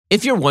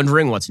If you're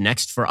wondering what's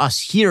next for us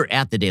here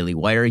at the Daily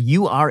Wire,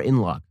 you are in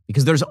luck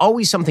because there's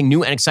always something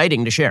new and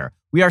exciting to share.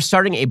 We are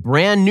starting a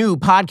brand new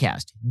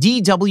podcast,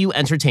 DW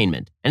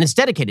Entertainment, and it's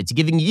dedicated to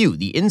giving you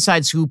the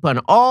inside scoop on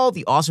all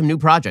the awesome new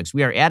projects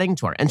we are adding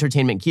to our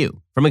entertainment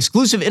queue. From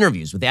exclusive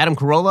interviews with Adam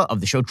Carolla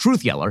of the show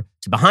Truth Yeller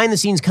to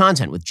behind-the-scenes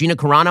content with Gina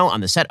Carano on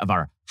the set of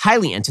our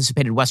highly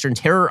anticipated Western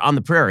Terror on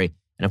the Prairie,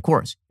 and of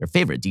course, your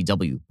favorite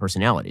DW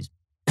personalities.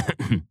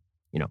 Like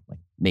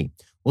me.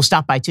 We'll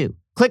stop by too.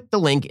 Click the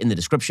link in the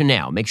description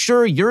now. Make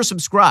sure you're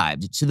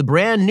subscribed to the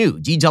brand new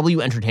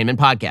DW Entertainment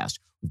podcast.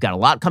 We've got a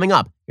lot coming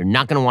up you're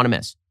not going to want to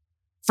miss.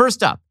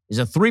 First up is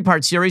a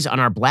 3-part series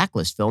on our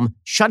Blacklist film,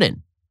 Shut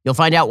In. You'll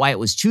find out why it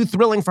was too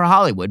thrilling for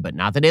Hollywood, but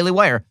not the Daily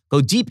Wire. Go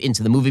deep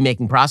into the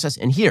movie-making process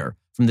and hear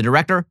from the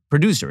director,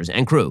 producers,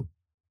 and crew.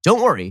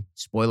 Don't worry,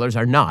 spoilers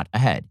are not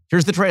ahead.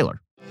 Here's the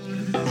trailer.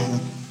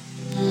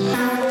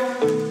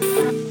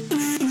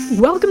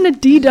 Welcome to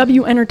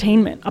DW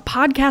Entertainment, a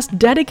podcast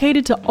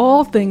dedicated to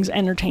all things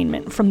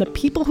entertainment from the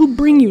people who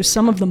bring you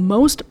some of the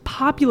most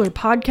popular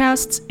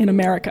podcasts in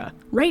America.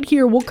 Right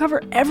here, we'll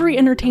cover every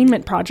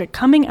entertainment project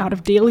coming out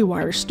of Daily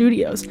Wire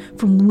Studios,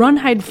 from Run,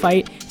 Hide,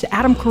 Fight to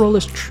Adam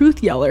Carolla's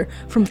Truth Yeller,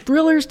 from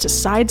thrillers to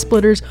side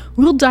splitters.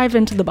 We'll dive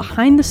into the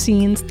behind the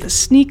scenes, the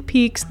sneak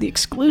peeks, the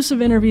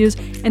exclusive interviews,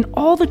 and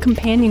all the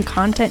companion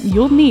content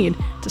you'll need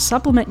to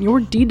supplement your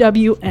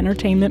DW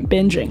entertainment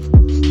binging.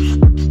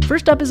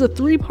 First up is a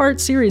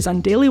 3-part series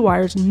on Daily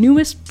Wire's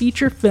newest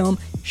feature film,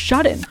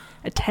 Shut In,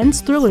 a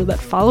tense thriller that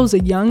follows a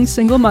young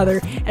single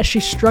mother as she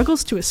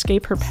struggles to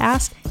escape her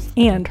past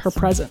and her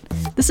present.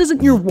 This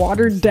isn't your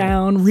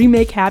watered-down,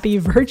 remake-happy,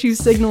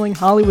 virtue-signaling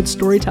Hollywood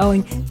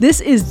storytelling.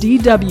 This is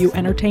DW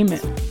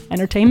Entertainment.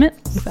 Entertainment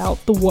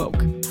without the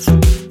woke.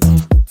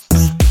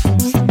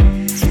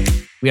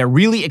 We are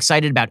really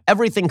excited about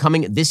everything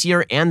coming this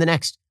year and the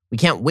next. We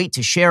can't wait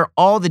to share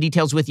all the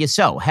details with you,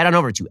 so head on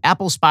over to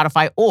Apple,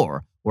 Spotify,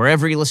 or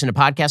wherever you listen to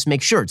podcasts.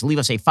 Make sure to leave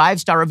us a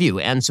 5-star review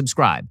and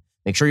subscribe.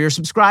 Make sure you're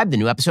subscribed. The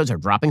new episodes are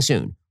dropping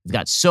soon. We've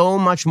got so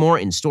much more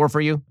in store for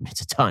you.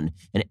 It's a ton,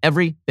 and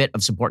every bit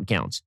of support counts.